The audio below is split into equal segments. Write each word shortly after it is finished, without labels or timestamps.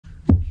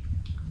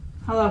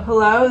Hello,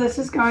 hello. This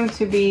is going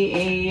to be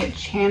a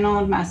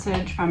channeled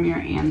message from your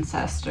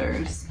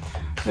ancestors.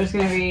 There's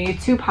going to be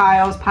two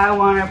piles, pile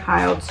 1 or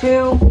pile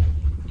 2.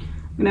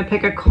 I'm going to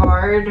pick a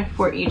card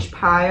for each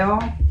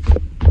pile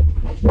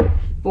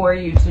for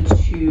you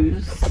to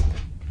choose.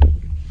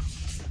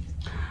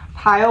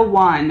 Pile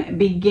 1,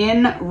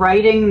 begin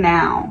writing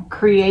now.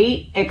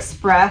 Create,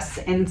 express,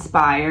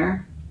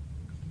 inspire.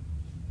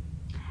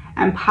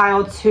 And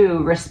pile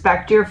 2,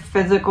 respect your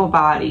physical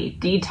body.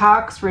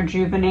 Detox,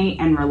 rejuvenate,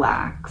 and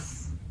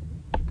relax.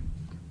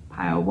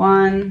 Pile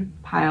 1,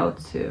 pile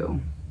 2.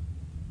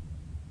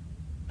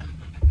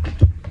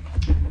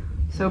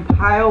 So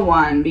pile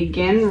 1,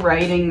 begin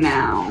writing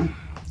now.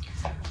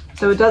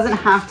 So it doesn't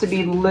have to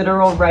be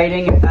literal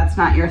writing if that's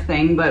not your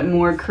thing, but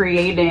more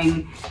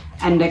creating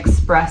and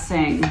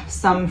expressing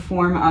some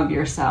form of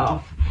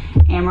yourself.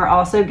 And we're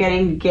also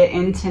getting get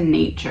into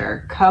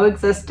nature,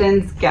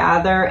 coexistence,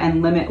 gather,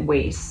 and limit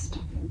waste.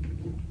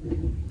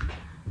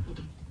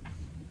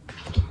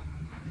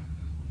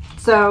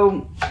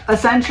 So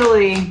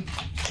essentially,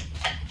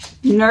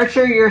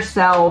 nurture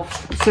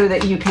yourself so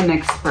that you can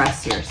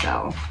express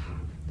yourself.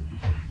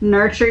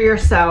 Nurture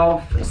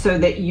yourself so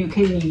that you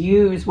can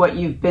use what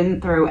you've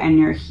been through and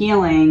your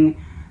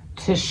healing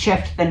to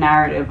shift the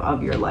narrative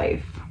of your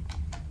life.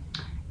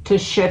 To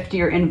shift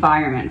your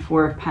environment,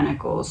 4 of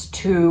Pentacles,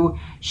 to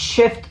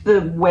shift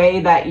the way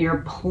that your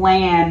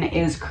plan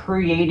is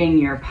creating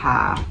your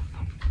path.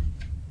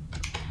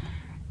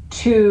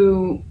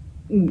 To,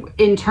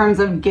 in terms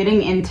of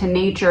getting into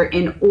nature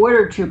in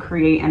order to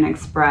create and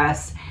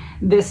express,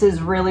 this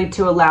is really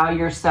to allow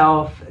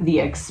yourself the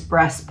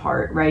express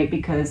part, right?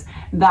 Because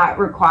that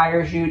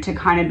requires you to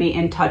kind of be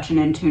in touch and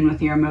in tune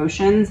with your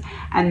emotions,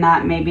 and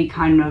that may be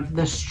kind of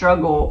the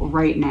struggle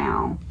right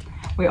now.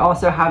 We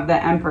also have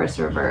the Empress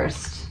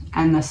reversed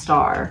and the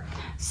Star.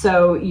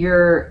 So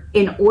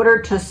in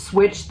order to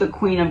switch the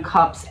Queen of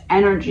Cups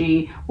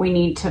energy, we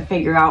need to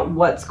figure out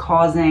what's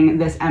causing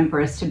this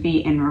Empress to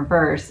be in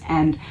reverse.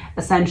 And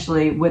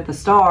essentially with the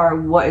Star,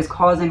 what is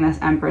causing this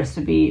Empress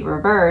to be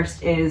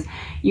reversed is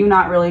you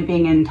not really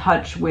being in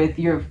touch with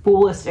your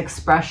fullest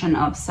expression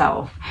of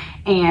self.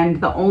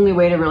 And the only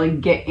way to really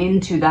get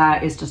into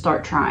that is to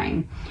start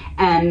trying.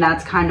 And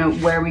that's kind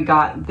of where we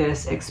got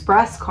this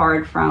Express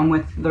card from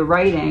with the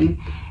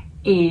writing.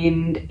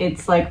 And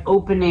it's like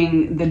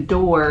opening the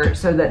door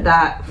so that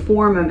that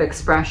form of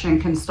expression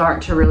can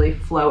start to really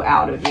flow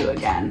out of you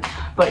again.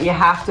 But you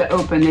have to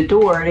open the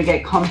door to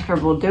get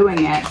comfortable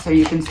doing it so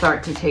you can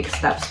start to take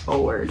steps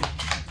forward.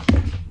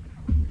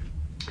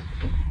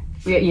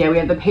 We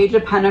have the Page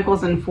of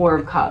Pentacles and 4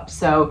 of Cups.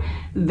 So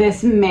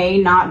this may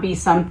not be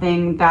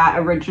something that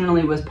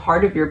originally was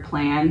part of your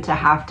plan to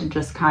have to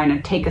just kind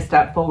of take a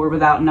step forward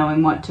without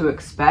knowing what to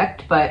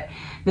expect. But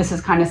this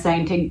is kind of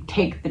saying to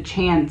take the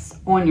chance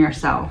on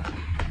yourself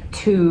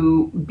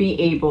to be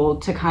able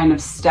to kind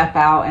of step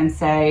out and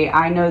say,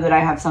 I know that I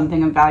have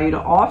something of value to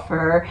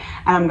offer,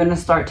 and I'm going to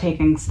start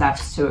taking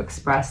steps to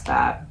express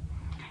that.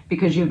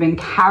 Because you've been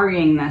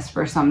carrying this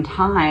for some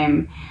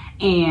time,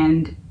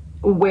 and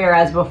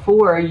whereas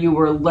before you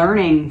were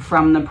learning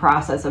from the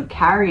process of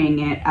carrying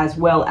it, as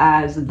well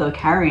as the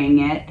carrying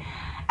it,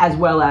 as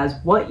well as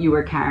what you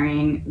were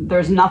carrying,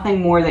 there's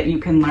nothing more that you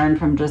can learn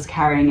from just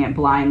carrying it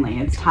blindly.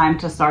 It's time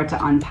to start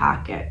to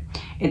unpack it.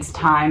 It's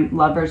time,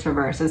 Lovers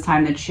reverse, it's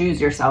time to choose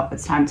yourself.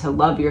 It's time to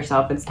love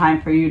yourself. It's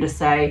time for you to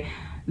say,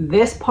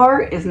 this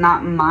part is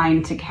not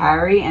mine to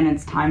carry, and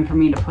it's time for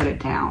me to put it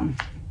down.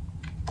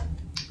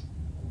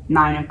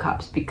 9 of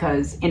Cups,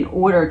 because in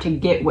order to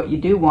get what you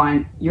do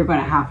want, you're going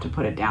to have to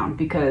put it down,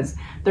 because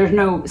there's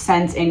no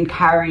sense in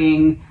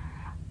carrying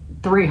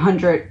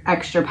 300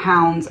 extra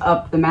pounds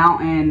up the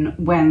mountain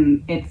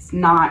when it's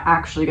not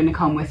actually going to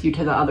come with you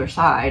to the other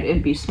side.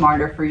 It'd be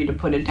smarter for you to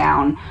put it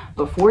down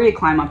before you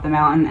climb up the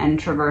mountain and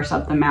traverse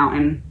up the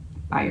mountain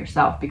by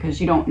yourself, because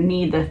you don't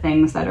need the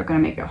things that are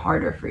going to make it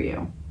harder for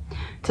you.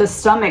 To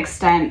some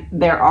extent,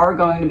 there are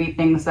going to be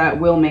things that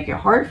will make it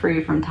hard for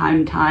you from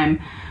time to time,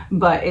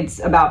 but it's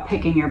about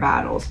picking your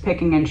battles,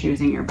 picking and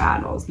choosing your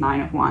battles.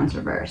 9 of Wands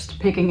reversed,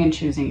 picking and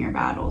choosing your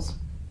battles.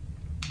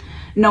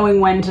 Knowing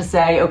when to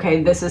say,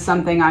 okay, this is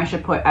something I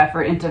should put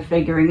effort into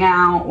figuring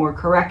out, or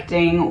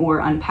correcting,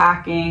 or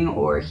unpacking,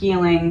 or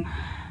healing.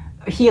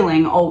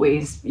 Healing,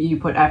 always you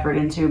put effort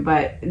into,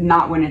 but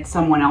not when it's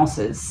someone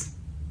else's.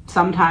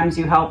 Sometimes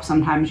you help,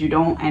 sometimes you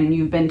don't, and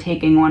you've been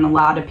taking on a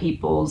lot of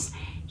people's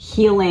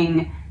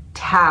healing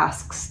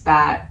tasks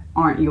that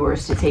aren't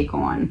yours to take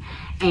on.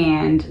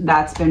 And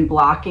that's been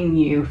blocking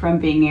you from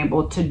being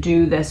able to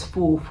do this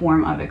full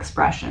form of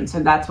expression. So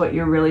that's what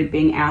you're really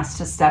being asked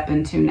to step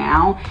into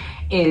now,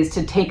 is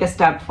to take a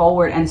step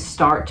forward and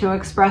start to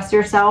express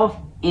yourself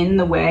in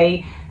the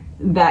way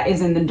that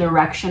is in the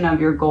direction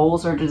of your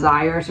goals or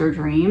desires or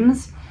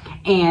dreams.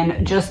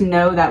 And just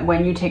know that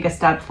when you take a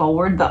step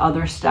forward, the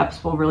other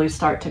steps will really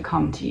start to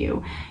come to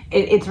you.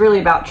 It's really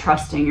about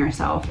trusting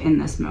yourself in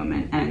this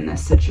moment and in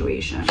this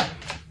situation.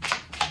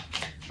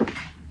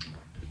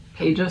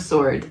 Page of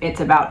Swords. It's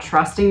about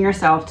trusting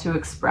yourself to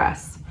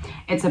express.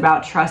 It's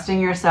about trusting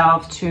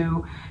yourself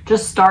to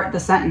just start the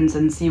sentence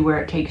and see where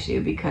it takes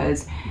you,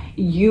 because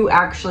you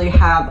actually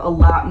have a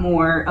lot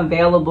more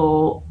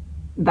available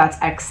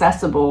that's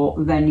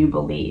accessible than you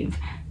believe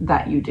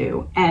that you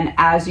do. And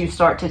as you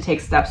start to take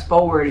steps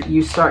forward,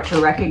 you start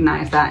to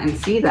recognize that and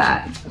see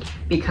that,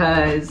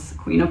 because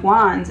Queen of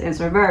Wands is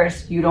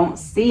reversed. You don't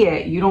see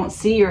it. You don't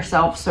see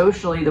yourself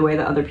socially the way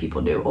that other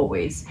people do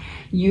always.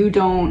 You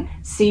don't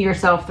see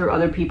yourself through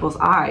other people's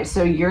eyes.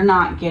 So you're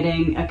not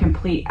getting a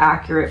complete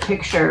accurate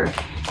picture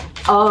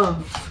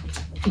of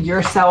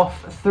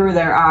yourself through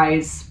their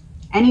eyes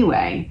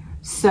anyway.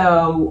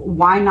 So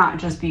why not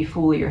just be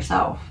fully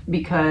yourself?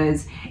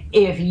 Because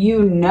if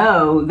you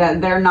know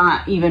that they're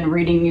not even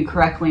reading you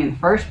correctly in the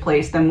first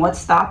place, then what's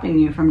stopping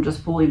you from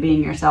just fully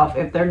being yourself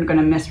if they're going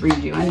to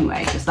misread you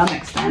anyway, to some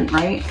extent,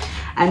 right?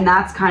 And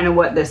that's kind of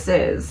what this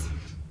is,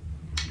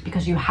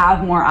 because you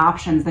have more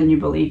options than you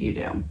believe you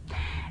do.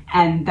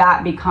 And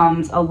that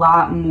becomes a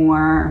lot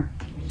more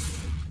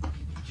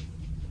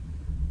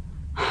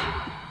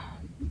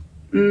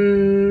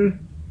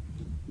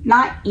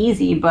not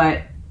easy,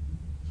 but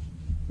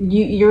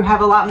you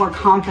have a lot more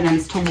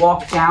confidence to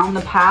walk down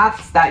the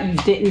paths that you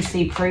didn't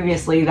see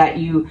previously, that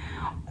you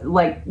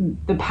like,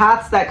 the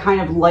paths that kind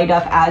of light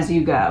up as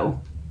you go.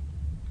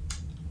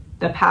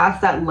 The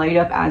paths that light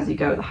up as you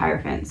go, the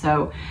Hierophant.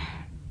 So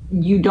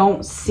you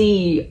don't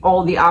see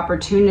all the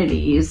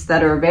opportunities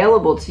that are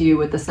available to you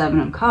with the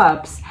Seven of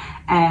Cups,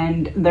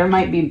 and there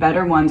might be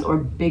better ones or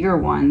bigger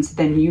ones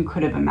than you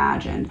could have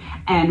imagined.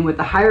 And with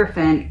the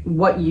Hierophant,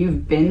 what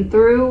you've been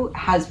through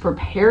has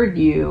prepared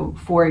you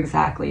for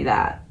exactly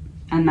that.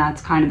 And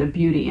that's kind of the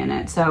beauty in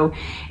it. So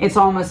it's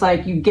almost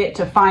like you get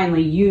to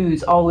finally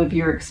use all of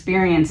your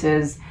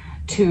experiences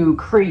to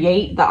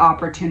create the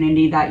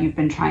opportunity that you've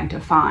been trying to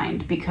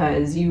find,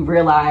 because you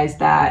realize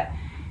that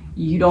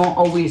you don't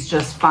always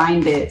just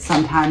find it.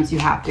 Sometimes you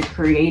have to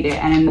create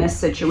it. And in this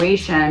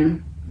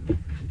situation,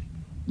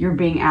 you're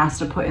being asked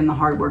to put in the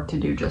hard work to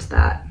do just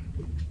that.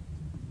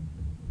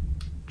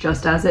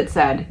 Just as it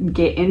said,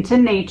 get into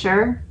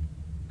nature.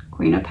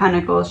 Queen of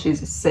Pentacles,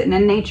 she's sitting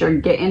in nature.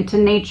 Get into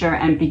nature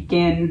and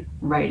begin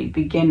writing,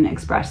 begin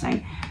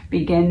expressing,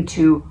 begin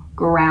to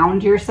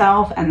ground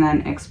yourself and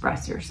then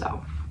express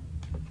yourself.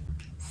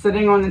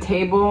 Sitting on the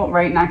table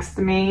right next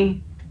to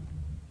me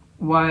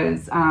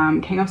was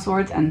King of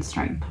Swords and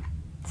Strength.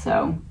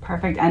 So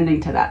perfect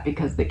ending to that,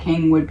 because the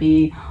King would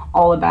be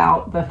all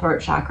about the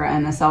throat chakra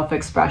and the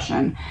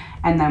self-expression.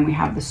 And then we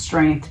have the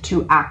Strength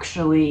to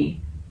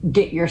actually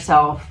get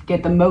yourself,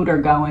 get the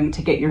motor going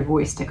to get your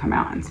voice to come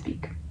out and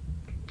speak.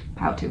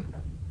 Pile 2.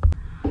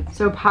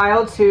 So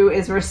pile 2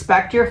 is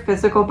respect your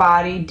physical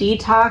body,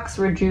 detox,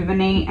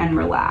 rejuvenate, and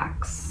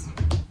relax.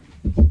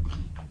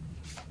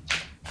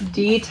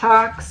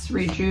 Detox,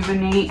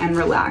 rejuvenate, and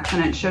relax.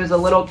 And it shows a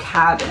little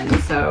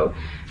cabin, so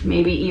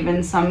maybe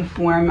even some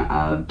form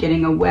of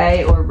getting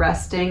away or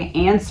resting.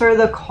 Answer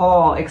the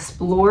call,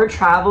 explore,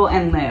 travel,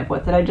 and live.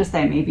 What did I just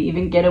say? Maybe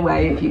even get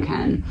away if you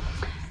can.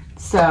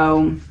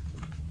 So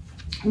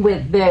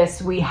with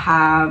this, we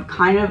have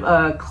kind of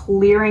a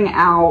clearing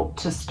out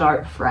to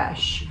start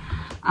fresh.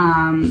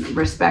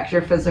 Respect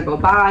your physical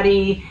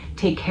body,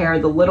 take care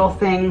of the little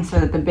things so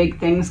that the big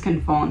things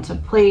can fall into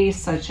place,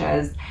 such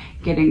as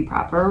getting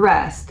proper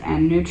rest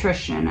and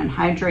nutrition and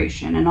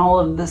hydration and all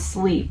of the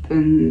sleep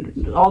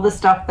and all the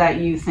stuff that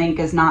you think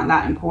is not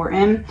that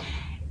important.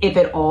 If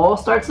it all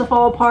starts to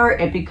fall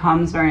apart, it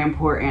becomes very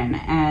important,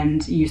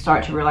 and you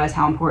start to realize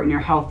how important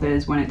your health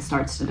is when it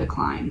starts to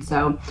decline.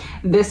 So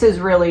this is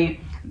really,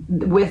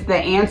 with the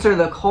answer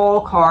the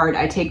call card,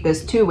 I take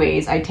this two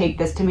ways. I take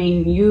this to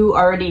mean you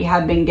already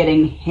have been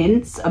getting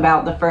hints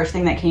about the first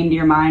thing that came to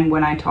your mind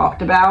when I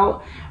talked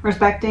about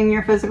respecting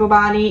your physical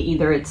body.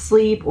 Either it's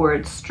sleep or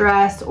it's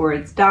stress or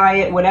it's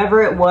diet,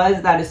 whatever it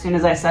was, that as soon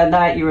as I said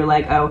that, you were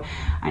like, oh,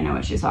 I know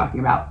what she's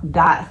talking about.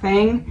 That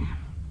thing,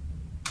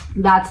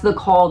 that's the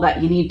call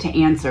that you need to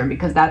answer,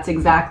 because that's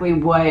exactly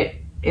what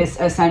is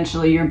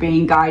essentially you're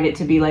being guided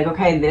to be like,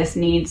 okay, this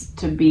needs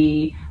to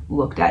be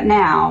looked at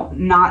now.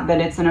 Not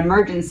that it's an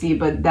emergency,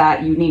 but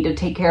that you need to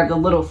take care of the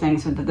little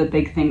things so that the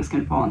big things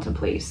can fall into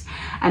place.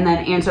 And then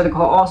answer the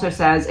call also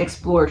says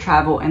explore,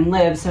 travel, and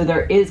live. So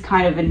there is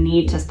kind of a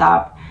need to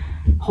stop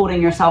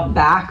holding yourself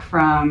back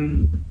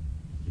from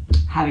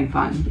having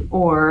fun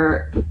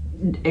or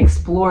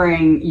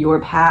exploring your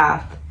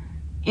path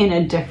in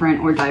a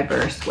different or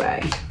diverse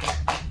way.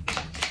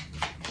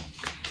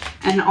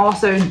 And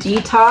also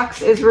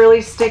detox is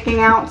really sticking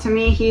out to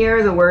me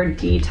here, the word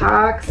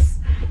detox.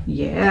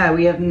 Yeah,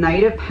 we have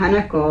Knight of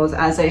Pentacles,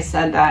 as I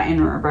said that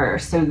in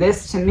reverse. So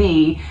this to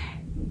me,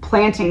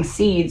 planting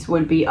seeds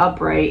would be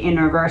upright. In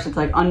reverse, it's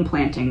like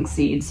unplanting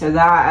seeds. So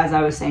that, as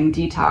I was saying,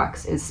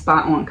 detox is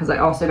spot on, because I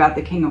also got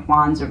the King of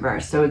Wands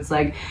reverse. So it's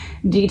like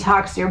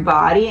detox your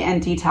body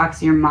and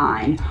detox your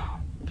mind.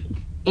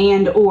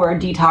 And or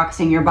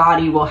detoxing your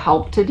body will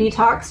help to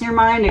detox your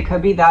mind. It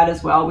could be that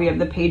as well. We have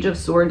the Page of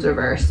Swords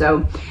reverse.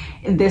 So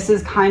this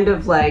is kind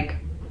of like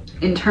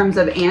in terms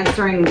of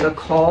answering the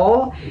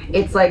call,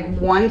 it's like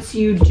once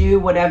you do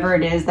whatever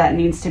it is that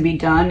needs to be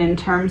done in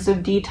terms of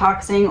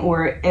detoxing,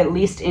 or at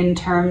least in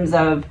terms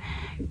of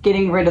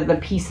getting rid of the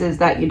pieces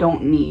that you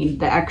don't need,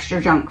 the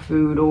extra junk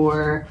food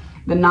or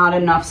the not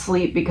enough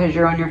sleep because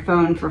you're on your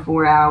phone for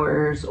 4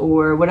 hours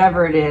or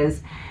whatever it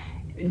is,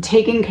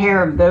 taking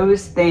care of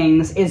those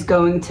things is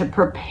going to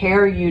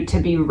prepare you to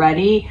be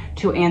ready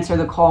to answer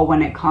the call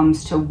when it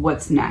comes to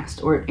what's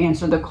next, or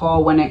answer the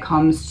call when it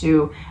comes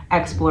to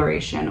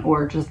exploration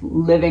or just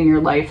living your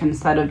life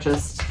instead of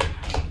just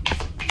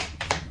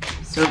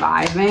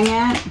surviving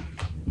it.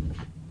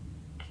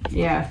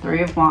 Yeah,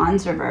 Three of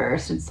Wands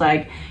reversed. It's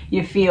like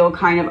you feel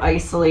kind of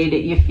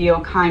isolated. You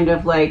feel kind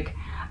of like,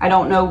 I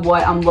don't know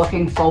what I'm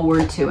looking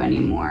forward to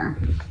anymore.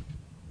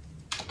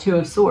 Two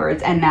of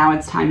Swords, and now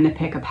it's time to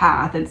pick a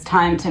path. It's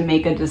time to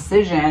make a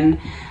decision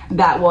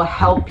that will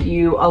help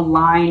you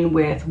align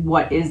with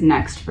what is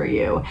next for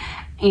you.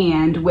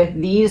 And with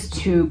these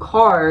two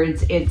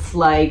cards, it's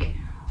like,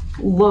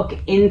 look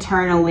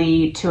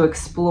internally to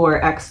explore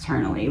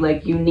externally.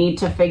 Like, you need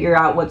to figure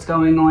out what's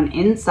going on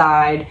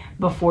inside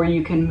before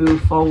you can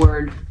move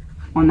forward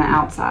on the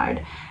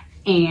outside.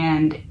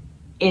 And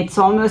it's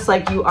almost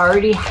like you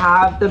already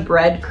have the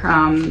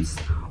breadcrumbs,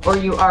 or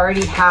you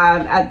already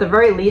have, at the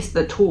very least,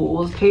 the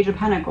tools. Page of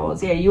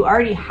Pentacles. Yeah, you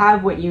already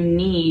have what you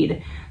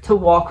need to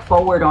walk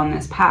forward on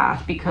this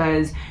path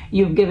because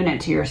you've given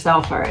it to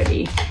yourself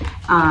already.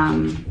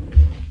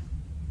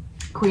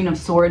 Queen of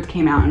Swords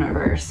came out in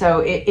reverse. So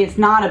it's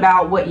not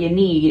about what you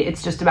need.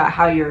 It's just about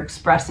how you're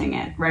expressing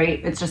it,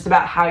 right? It's just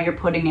about how you're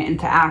putting it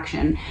into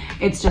action.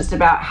 It's just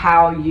about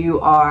how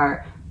you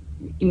are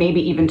maybe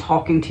even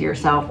talking to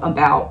yourself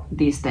about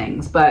these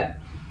things. But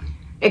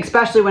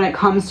especially when it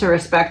comes to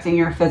respecting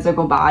your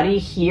physical body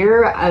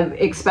here,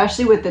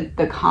 especially with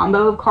the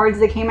combo of cards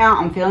that came out,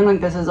 I'm feeling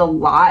like this is a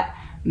lot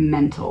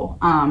mental.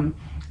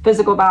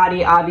 Physical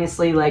body,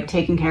 obviously, like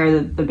taking care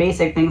of the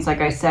basic things,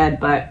 like I said,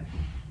 but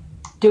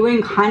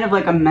doing kind of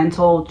like a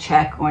mental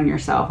check on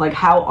yourself. Like,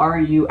 how are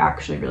you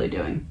actually really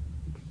doing?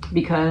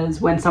 Because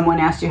when someone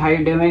asks you how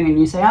you're doing and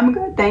you say, I'm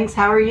good, thanks,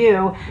 how are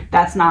you?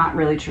 That's not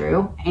really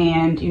true.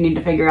 And you need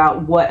to figure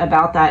out what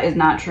about that is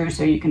not true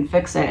so you can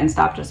fix it and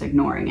stop just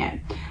ignoring it.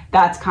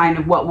 That's kind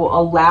of what will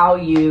allow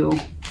you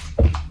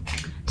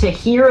to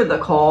hear the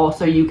call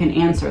so you can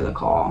answer the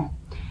call.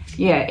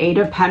 Yeah, Eight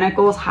of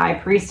Pentacles, High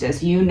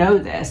Priestess. You know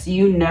this.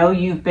 You know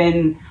you've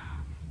been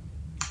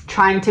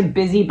trying to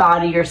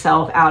busybody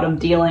yourself out of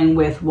dealing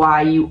with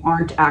why you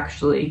aren't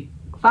actually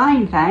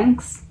fine,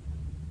 thanks.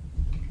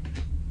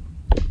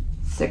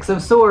 Six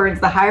of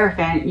Swords, the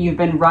Hierophant. You've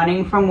been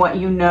running from what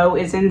you know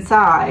is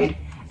inside,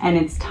 and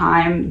it's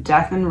time.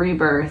 Death and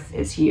rebirth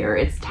is here.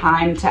 It's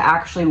time to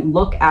actually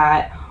look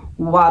at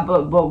why,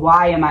 but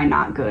why am I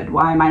not good?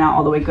 Why am I not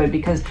all the way good?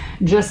 Because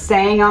just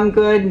saying I'm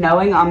good,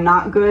 knowing I'm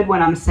not good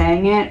when I'm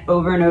saying it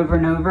over and over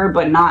and over,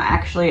 but not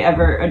actually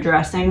ever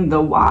addressing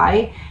the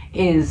why,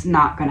 is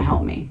not going to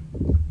help me.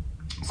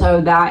 So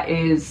that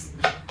is,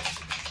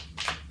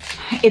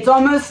 it's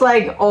almost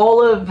like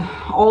all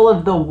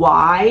of the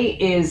why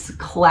is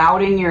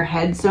clouding your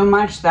head so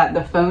much that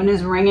the phone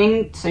is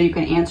ringing so you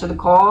can answer the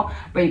call,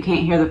 but you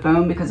can't hear the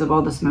phone because of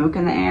all the smoke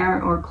in the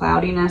air or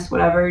cloudiness,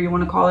 whatever you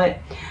want to call it.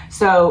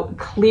 So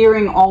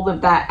clearing all of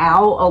that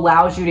out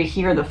allows you to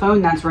hear the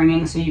phone that's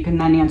ringing so you can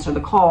then answer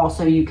the call,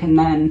 so you can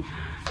then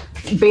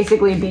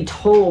basically be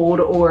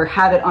told or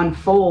have it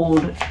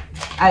unfold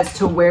as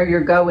to where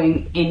you're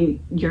going in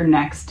your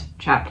next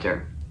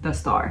chapter, the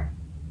Star.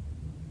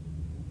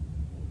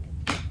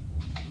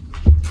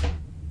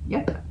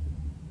 Yep.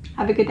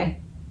 Have a good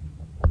day.